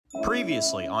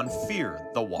Previously on Fear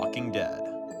the Walking Dead.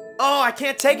 Oh, I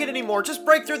can't take it anymore. Just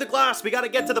break through the glass. We gotta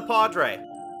get to the Padre.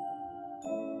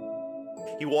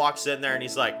 He walks in there and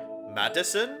he's like,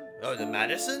 Madison? Oh, the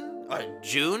Madison?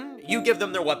 June? You give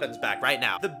them their weapons back right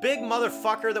now. The big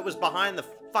motherfucker that was behind the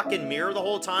fucking mirror the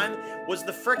whole time was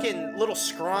the frickin' little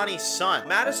scrawny son.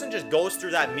 Madison just goes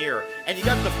through that mirror and you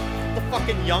got the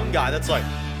fucking young guy that's like,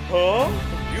 huh?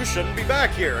 You shouldn't be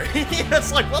back here.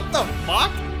 It's like, what the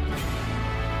fuck?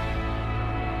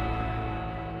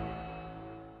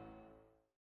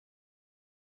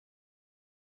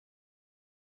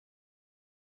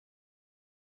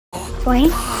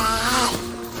 Dwayne?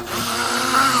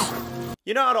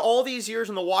 You know, out of all these years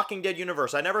in the Walking Dead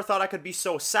universe, I never thought I could be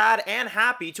so sad and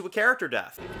happy to a character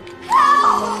death.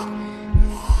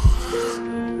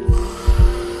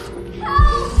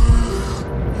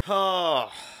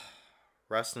 Oh,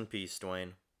 rest in peace,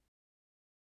 Dwayne.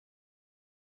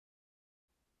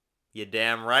 You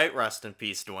damn right, rest in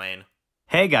peace, Dwayne.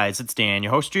 Hey guys, it's Dan,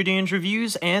 your host, Judean's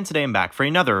Reviews, and today I'm back for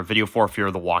another video for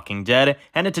Fear the Walking Dead.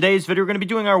 And in today's video, we're going to be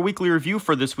doing our weekly review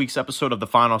for this week's episode of the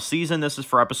final season. This is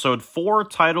for episode 4,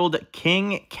 titled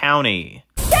King County.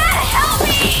 Dad, help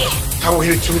me! I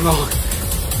waited too long.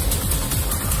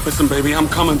 Listen, baby, I'm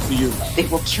coming for you. They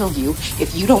will kill you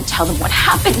if you don't tell them what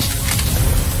happened.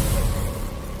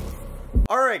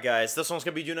 Alright guys, this one's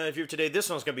going to be doing a review today, this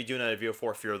one's going to be doing a review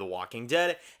for Fear the Walking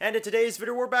Dead, and in today's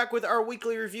video we're back with our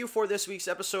weekly review for this week's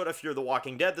episode of Fear the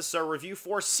Walking Dead. This is our review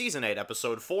for Season 8,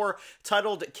 Episode 4,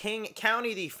 titled King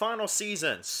County, the final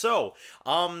season. So,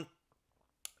 wow.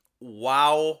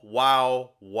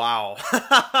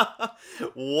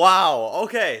 Wow,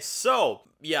 okay, so,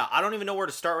 yeah, I don't even know where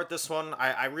to start with this one.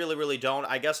 I really don't.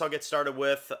 I guess I'll get started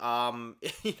with,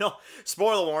 you know,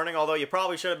 spoiler warning, although you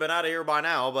probably should have been out of here by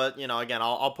now, but, you know, again,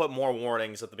 I'll put more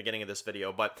warnings at the beginning of this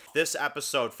video, but this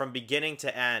episode, from beginning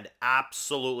to end,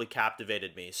 absolutely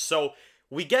captivated me. So,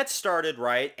 we get started,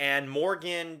 right, and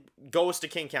Morgan goes to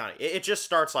King County. It just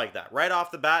starts like that. Right off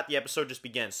the bat, the episode just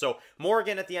begins. So,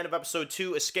 Morgan, at the end of episode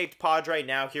 2, escaped Padre.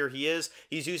 Now here he is.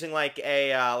 He's using, like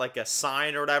a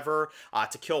sign or whatever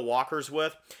to kill walkers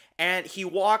with. And he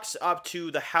walks up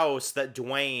to the house that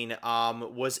Dwayne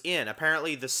was in.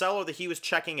 Apparently, the cellar that he was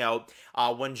checking out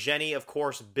when Jenny, of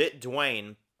course, bit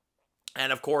Dwayne,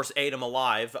 and, of course, ate him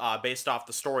alive, based off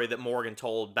the story that Morgan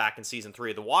told back in Season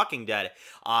 3 of The Walking Dead.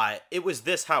 It was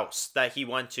this house that he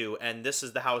went to, and this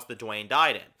is the house that Dwayne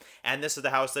died in. And this is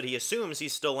the house that he assumes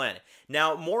he's still in.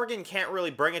 Now, Morgan can't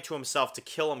really bring it to himself to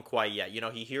kill him quite yet. You know,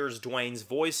 he hears Dwayne's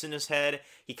voice in his head,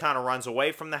 he kind of runs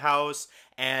away from the house,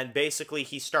 and basically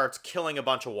he starts killing a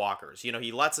bunch of walkers. You know,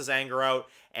 he lets his anger out,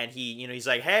 and he's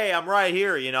like, hey, I'm right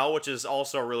here, you know, which is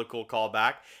also a really cool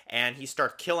callback. And he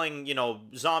starts killing, you know,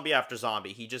 zombie after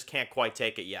zombie. He just can't quite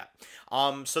take it yet.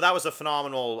 So that was a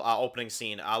phenomenal opening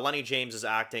scene. Lenny James's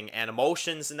acting and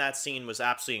emotions in that scene was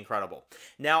absolutely incredible.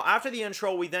 Now, after the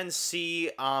intro, we then see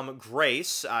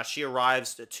Grace. She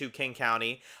arrives to King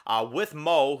County with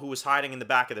Mo, who was hiding in the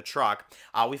back of the truck.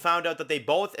 We found out that they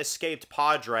both escaped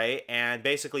Padre, and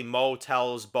basically Mo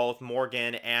tells both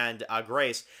Morgan and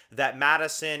Grace that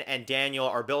Madison and Daniel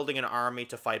are building an army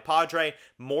to fight Padre.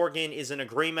 Morgan is in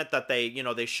agreement that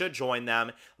they should join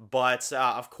them, but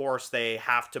of course they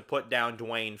have to put down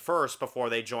Dwayne first before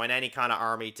they join any kind of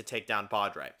army to take down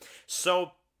Padre.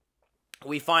 So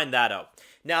we find that out.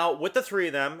 Now, with the three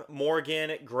of them,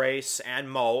 Morgan, Grace, and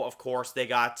Mo, of course, they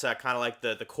got kind of like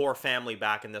the core family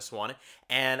back in this one.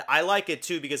 And I like it,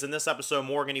 too, because in this episode,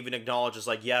 Morgan even acknowledges,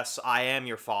 like, yes, I am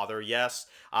your father. Yes,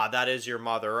 that is your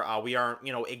mother. We aren't,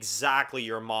 you know, exactly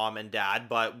your mom and dad,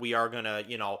 but we are going to,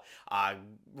 you know,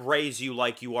 raise you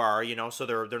like you are, you know, so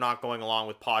they're not going along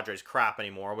with Padre's crap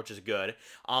anymore, which is good.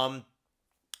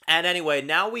 And anyway,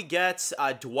 now we get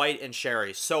Dwight and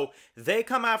Sherry. So they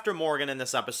come after Morgan in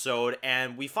this episode,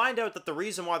 and we find out that the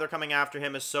reason why they're coming after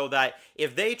him is so that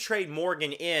if they trade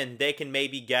Morgan in, they can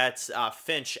maybe get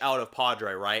Finch out of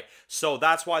Padre, right? So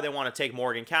that's why they want to take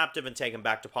Morgan captive and take him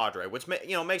back to Padre, which,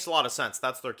 you know, makes a lot of sense.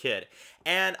 That's their kid.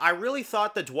 And I really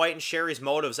thought that Dwight and Sherry's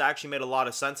motives actually made a lot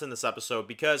of sense in this episode,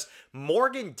 because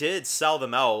Morgan did sell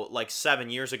them out like 7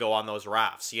 years ago on those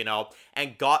rafts, you know,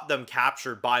 and got them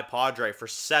captured by Padre for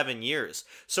 7 years.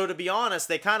 So to be honest,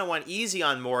 they kind of went easy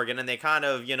on Morgan, and they kind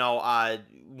of, you know,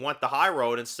 went the high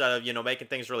road instead of, you know, making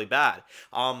things really bad.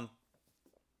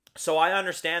 So I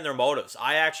understand their motives.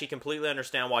 I actually completely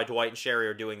understand why Dwight and Sherry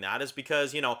are doing that, is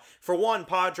because, you know, for one,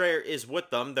 Padre is with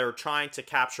them. They're trying to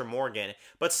capture Morgan.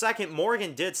 But second,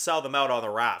 Morgan did sell them out on the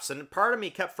rafts. And part of me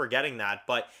kept forgetting that,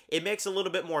 but it makes a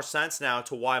little bit more sense now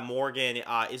to why Morgan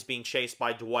is being chased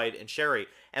by Dwight and Sherry.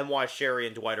 and why Sherry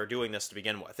and Dwight are doing this to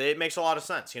begin with. It makes a lot of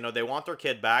sense. You know, they want their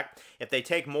kid back. If they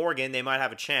take Morgan, they might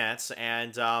have a chance,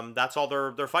 and that's all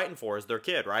they're fighting for is their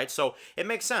kid, right? So it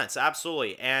makes sense,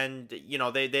 absolutely. And, you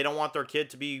know, they don't want their kid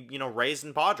to be, you know, raised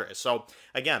in Padres. So,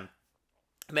 again,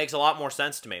 makes a lot more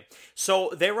sense to me. So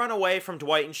they run away from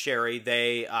Dwight and Sherry.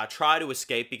 They try to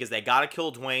escape because they got to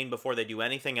kill Dwayne before they do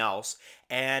anything else.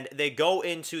 And they go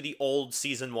into the old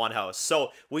Season 1 house. So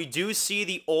we do see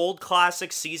the old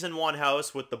classic Season 1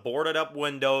 house with the boarded up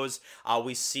windows.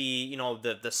 We see, you know,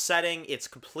 the setting. It's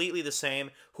completely the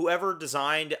same. Whoever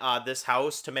designed this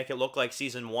house to make it look like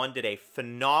Season 1 did a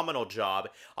phenomenal job.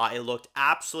 It looked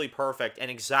absolutely perfect and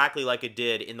exactly like it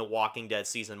did in The Walking Dead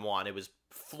Season 1. It was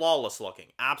flawless looking,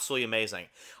 absolutely amazing.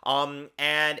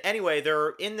 And anyway,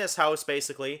 they're in this house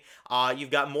basically. You've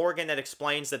got Morgan that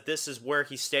explains that this is where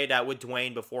he stayed at with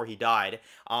Dwayne before he died.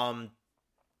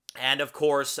 And of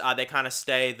course, they kind of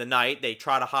stay the night. They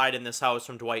try to hide in this house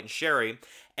from Dwight and Sherry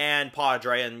and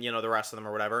Padre and, you know, the rest of them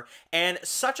or whatever. And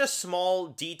such a small,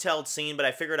 detailed scene, but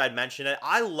I figured I'd mention it.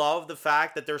 I love the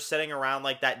fact that they're sitting around,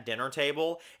 like, that dinner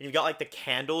table, and you've got, like, the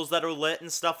candles that are lit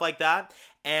and stuff like that.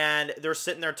 And they're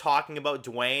sitting there talking about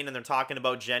Dwayne, and they're talking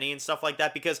about Jenny and stuff like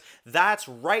that, because that's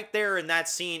right there in that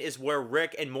scene is where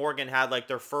Rick and Morgan had, like,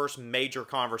 their first major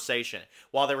conversation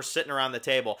while they were sitting around the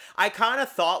table. I kind of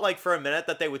thought, like, for a minute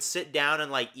that they would sit down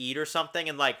and, like, eat or something,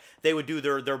 and, like, they would do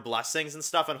their blessings and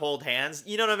stuff and hold hands.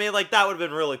 You know what I mean? Like, that would have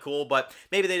been really cool, but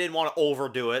maybe they didn't want to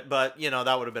overdo it, but, you know,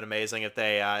 that would have been amazing if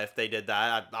they did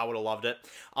that. I would have loved it.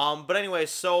 But anyway,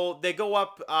 so they go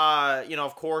up, you know,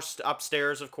 of course,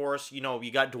 upstairs, of course, you know,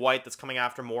 you got Dwight that's coming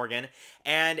after Morgan.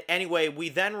 And anyway, we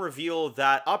then reveal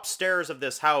that upstairs of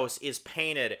this house is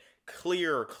painted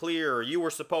clear, clear. You were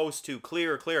supposed to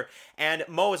clear, clear. And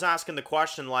Mo is asking the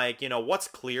question, like, you know, what's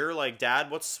clear? Like, Dad,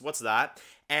 what's that?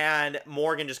 And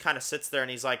Morgan just kind of sits there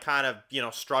and he's like kind of, you know,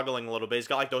 struggling a little bit. He's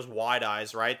got like those wide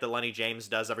eyes, right? That Lenny James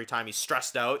does every time he's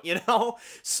stressed out, you know?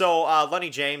 So, Lenny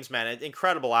James, man, an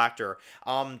incredible actor.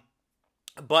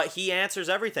 But he answers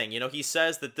everything. You know, he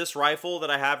says that this rifle that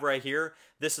I have right here,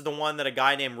 this is the one that a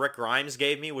guy named Rick Grimes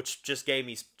gave me, which just gave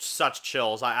me such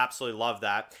chills. I absolutely love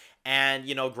that. And,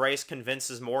 you know, Grace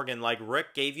convinces Morgan, like,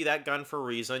 Rick gave you that gun for a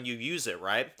reason. You use it,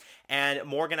 right? And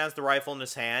Morgan has the rifle in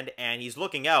his hand, and he's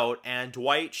looking out, and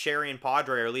Dwight, Sherry, and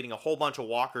Padre are leading a whole bunch of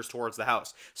walkers towards the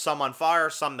house. Some on fire,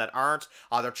 some that aren't.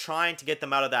 They're trying to get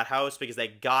them out of that house because they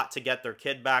got to get their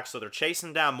kid back, so they're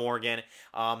chasing down Morgan.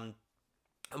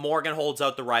 Morgan holds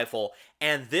out the rifle,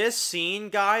 and this scene,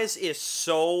 guys, is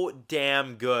so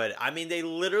damn good. I mean, they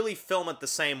literally film it the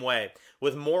same way.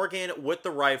 With Morgan with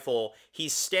the rifle,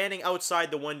 he's standing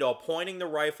outside the window, pointing the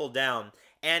rifle down,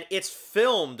 and it's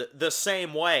filmed the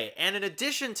same way. And in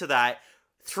addition to that,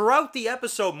 throughout the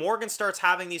episode, Morgan starts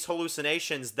having these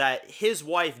hallucinations that his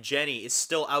wife, Jenny, is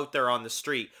still out there on the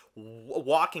street,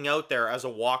 walking out there as a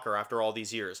walker after all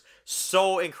these years.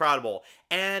 So incredible.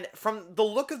 And from the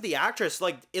look of the actress,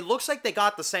 like, it looks like they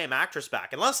got the same actress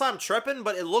back. Unless I'm tripping,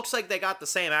 but it looks like they got the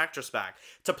same actress back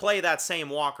to play that same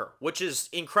walker, which is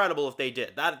incredible if they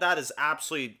did. That is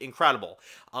absolutely incredible.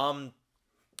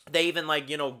 They even, like,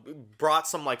 you know, brought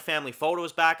some, like, family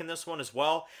photos back in this one as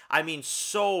well. I mean,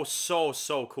 so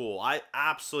cool. I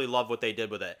absolutely love what they did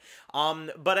with it.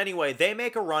 But anyway, they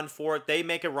make a run for it. They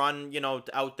make a run, you know,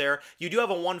 out there. You do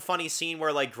have one funny scene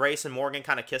where, like, Grace and Morgan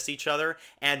kind of kiss each other,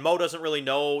 and Mo doesn't really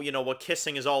know, you know, what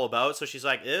kissing is all about, so she's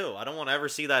like, ew, I don't want to ever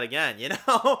see that again, you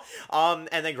know?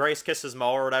 And then Grace kisses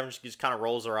Mo or whatever, and she just kind of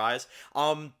rolls her eyes.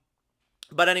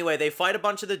 But anyway, they fight a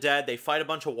bunch of the dead. They fight a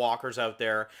bunch of walkers out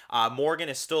there. Morgan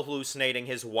is still hallucinating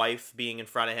his wife being in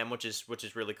front of him, which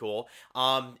is really cool.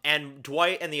 And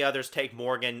Dwight and the others take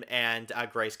Morgan and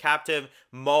Grace captive.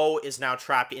 Mo is now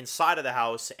trapped inside of the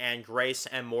house, and Grace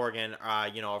and Morgan,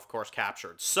 you know, of course,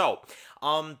 captured. So,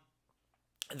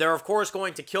 they're, of course,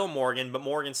 going to kill Morgan, but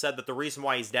Morgan said that the reason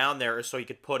why he's down there is so he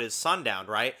could put his son down,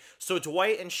 right? So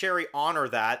Dwight and Sherry honor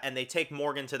that, and they take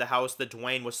Morgan to the house that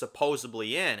Dwayne was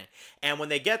supposedly in. And when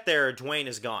they get there, Dwayne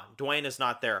is gone. Dwayne is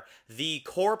not there. The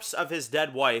corpse of his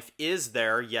dead wife is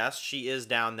there. Yes, she is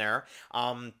down there.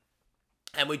 And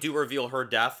we do reveal her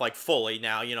death, like, fully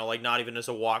now, you know, like, not even as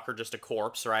a walker, just a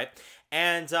corpse, right?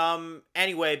 And,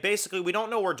 anyway, basically, we don't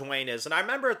know where Dwayne is. And I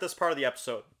remember at this part of the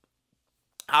episode,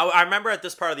 I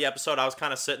was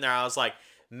kind of sitting there, I was like,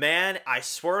 Man, I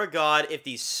swear to God, if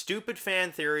these stupid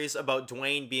fan theories about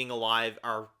Dwayne being alive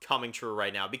are coming true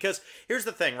right now. Because here's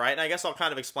the thing, right? And I guess I'll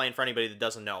kind of explain for anybody that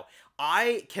doesn't know.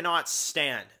 I cannot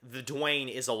stand the Dwayne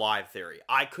is alive theory.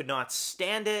 I could not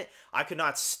stand it. I could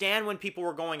not stand when people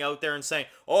were going out there and saying,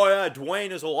 oh yeah,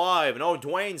 Dwayne is alive, and oh,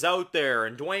 Dwayne's out there,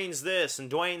 and Dwayne's this,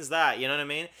 and Dwayne's that, you know what I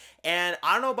mean? And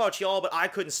I don't know about y'all, but I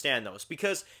couldn't stand those,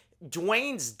 because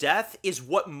Dwayne's death is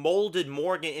what molded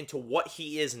Morgan into what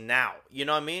he is now. You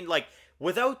know what I mean? Like,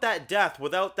 without that death,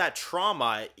 without that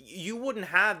trauma, you wouldn't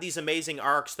have these amazing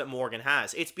arcs that Morgan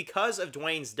has. It's because of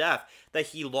Dwayne's death that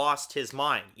he lost his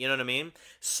mind. You know what I mean?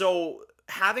 So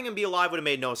having him be alive would have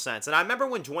made no sense. And I remember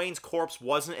when Dwayne's corpse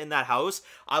wasn't in that house,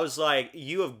 I was like,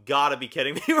 you have got to be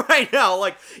kidding me right now.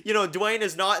 Like, you know, Dwayne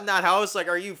is not in that house. Like,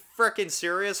 are you freaking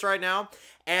serious right now?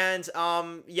 And,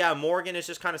 yeah, Morgan is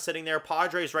just kind of sitting there.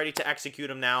 Padre's ready to execute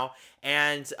him now.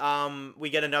 And,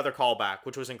 we get another callback,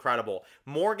 which was incredible.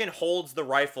 Morgan holds the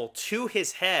rifle to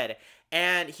his head,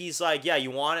 and he's like, yeah,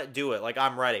 you want it? Do it. Like,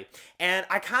 I'm ready. And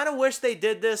I kind of wish they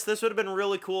did this. This would have been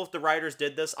really cool if the writers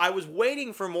did this. I was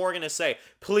waiting for Morgan to say,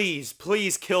 please,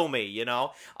 please kill me, you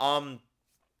know?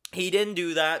 He didn't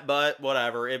do that, but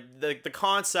whatever. The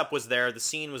concept was there. The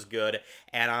scene was good,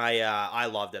 and I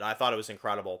loved it. I thought it was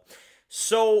incredible.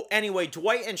 So, anyway,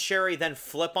 Dwight and Sherry then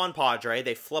flip on Padre.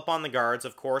 They flip on the guards,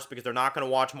 of course, because they're not going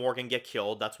to watch Morgan get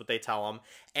killed. That's what they tell him.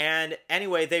 And,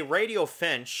 anyway, they radio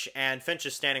Finch, and Finch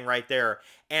is standing right there.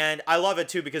 And I love it,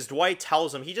 too, because Dwight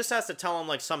tells him, he just has to tell him,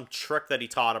 like, some trick that he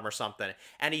taught him or something.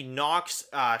 And he knocks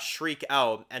Shriek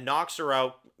out, and knocks her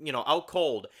out, you know, out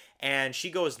cold. And she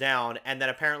goes down, and then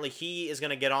apparently he is going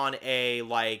to get on a,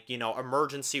 like, you know,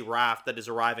 emergency raft that is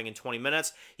arriving in 20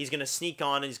 minutes. He's going to sneak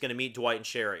on, and he's going to meet Dwight and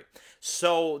Sherry.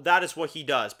 So that is what he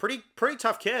does. Pretty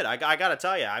tough kid, I got to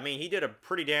tell you. I mean, he did a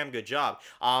pretty damn good job.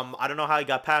 I don't know how he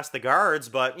got past the guards,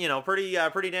 but, you know, pretty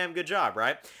damn good job,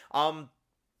 right?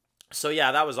 So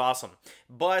yeah, that was awesome.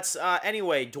 But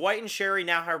anyway, Dwight and Sherry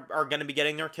now are going to be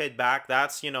getting their kid back.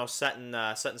 That's, you know, set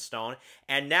in stone.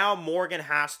 And now Morgan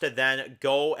has to then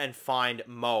go and find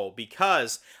Mo,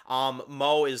 because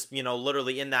Mo is, you know,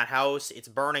 literally in that house. It's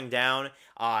burning down.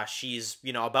 She's,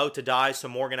 you know, about to die, so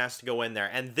Morgan has to go in there.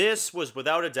 And this was,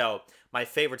 without a doubt, my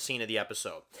favorite scene of the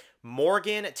episode.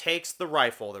 Morgan takes the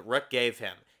rifle that Rick gave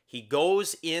him. He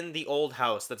goes in the old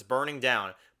house that's burning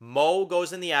down. Mo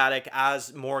goes in the attic,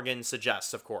 as Morgan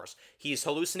suggests, of course. He's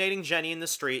hallucinating Jenny in the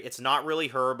street. It's not really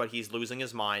her, but he's losing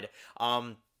his mind.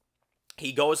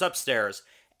 He goes upstairs,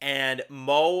 and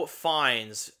Mo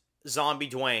finds Zombie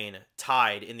Dwayne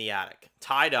tied in the attic.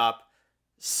 Tied up,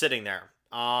 sitting there.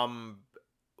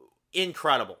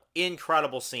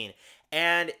 Incredible scene.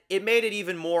 And it made it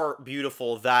even more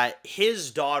beautiful that his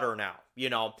daughter now, you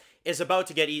know, is about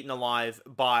to get eaten alive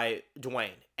by Dwayne.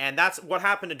 And that's what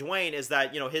happened to Dwayne, is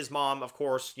that, you know, his mom, of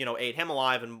course, you know, ate him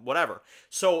alive and whatever.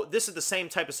 So this is the same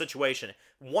type of situation.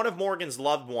 One of Morgan's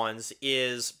loved ones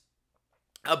is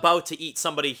about to eat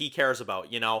somebody he cares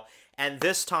about, you know, and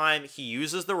this time he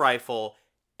uses the rifle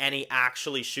and he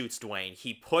actually shoots Dwayne.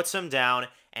 He puts him down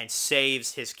and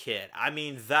saves his kid. I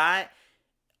mean, that,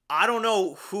 I don't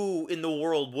know who in the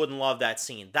world wouldn't love that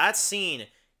scene. That scene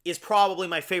is probably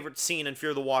my favorite scene in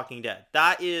Fear the Walking Dead.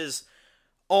 That is,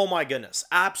 oh my goodness,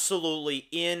 absolutely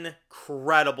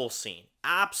incredible scene.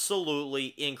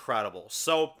 Absolutely incredible.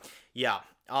 So, yeah,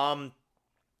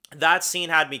 that scene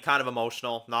had me kind of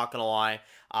emotional, not gonna lie.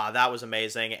 That was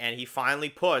amazing, and he finally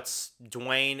puts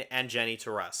Dwayne and Jenny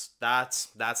to rest. That's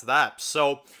that.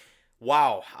 So,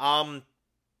 wow.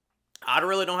 I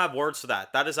really don't have words for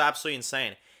that. That is absolutely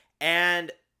insane.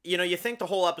 And, you know, you think the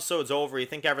whole episode's over, you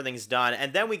think everything's done,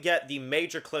 and then we get the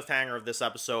major cliffhanger of this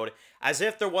episode, as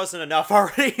if there wasn't enough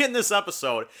already in this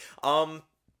episode.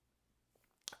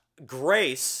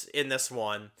 Grace, in this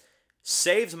one,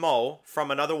 saves Mo from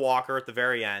another walker at the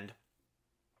very end,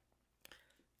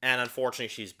 and unfortunately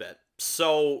she's bit.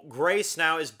 So, Grace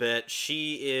now is bit.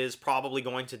 She is probably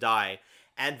going to die.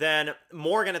 And then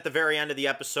Morgan, at the very end of the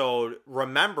episode,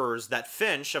 remembers that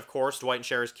Finch, of course, Dwight and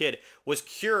Sherry's kid, was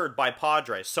cured by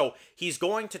Padre. So he's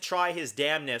going to try his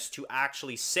damnedest to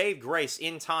actually save Grace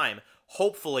in time,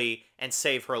 hopefully, and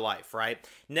save her life, right?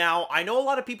 Now, I know a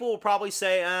lot of people will probably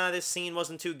say, this scene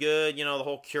wasn't too good, you know, the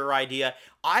whole cure idea.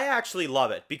 I actually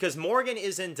love it, because Morgan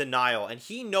is in denial, and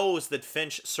he knows that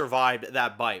Finch survived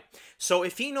that bite. So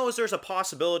if he knows there's a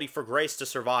possibility for Grace to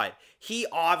survive, he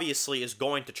obviously is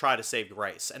going to try to save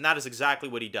Grace, and that is exactly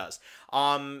what he does.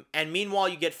 And meanwhile,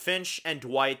 you get Finch and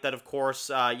Dwight that, of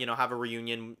course, you know, have a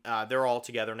reunion. They're all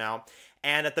together now.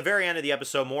 And at the very end of the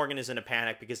episode, Morgan is in a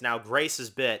panic because now Grace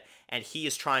is bit, and he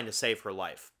is trying to save her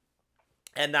life.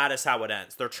 And that is how it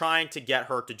ends. They're trying to get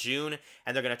her to June,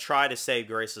 and they're going to try to save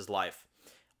Grace's life.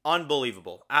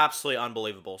 Unbelievable. Absolutely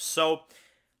unbelievable. So,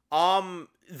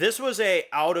 this was a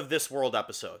out of this world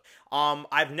episode.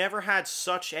 I've never had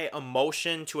such a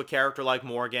emotion to a character like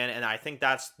Morgan, and I think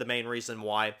that's the main reason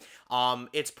why.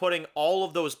 It's putting all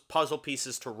of those puzzle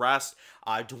pieces to rest.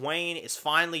 Dwayne is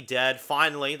finally dead.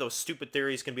 Finally, those stupid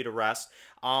theories can be to rest.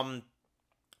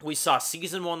 We saw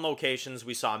season 1 locations.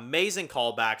 We saw amazing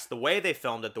callbacks. The way they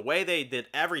filmed it, the way they did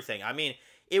everything. I mean,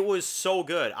 it was so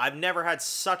good. I've never had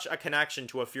such a connection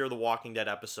to a Fear the Walking Dead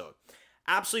episode.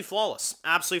 Absolutely flawless.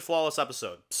 Absolutely flawless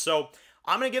episode. So,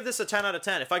 I'm going to give this a 10 out of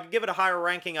 10. If I could give it a higher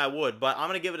ranking, I would, but I'm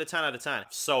going to give it a 10 out of 10.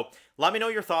 So, let me know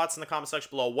your thoughts in the comment section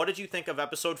below. What did you think of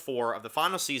episode 4 of the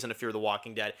final season of Fear the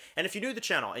Walking Dead? And if you're new to the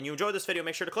channel and you enjoyed this video,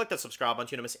 make sure to click that subscribe button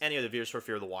so you don't miss any of the videos for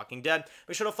Fear the Walking Dead.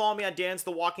 Make sure to follow me at Dan's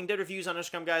The Walking Dead Reviews on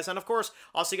Instagram, guys. And of course,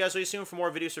 I'll see you guys really soon for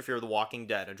more videos for Fear the Walking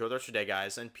Dead. Enjoy the rest of your day,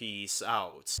 guys, and peace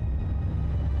out.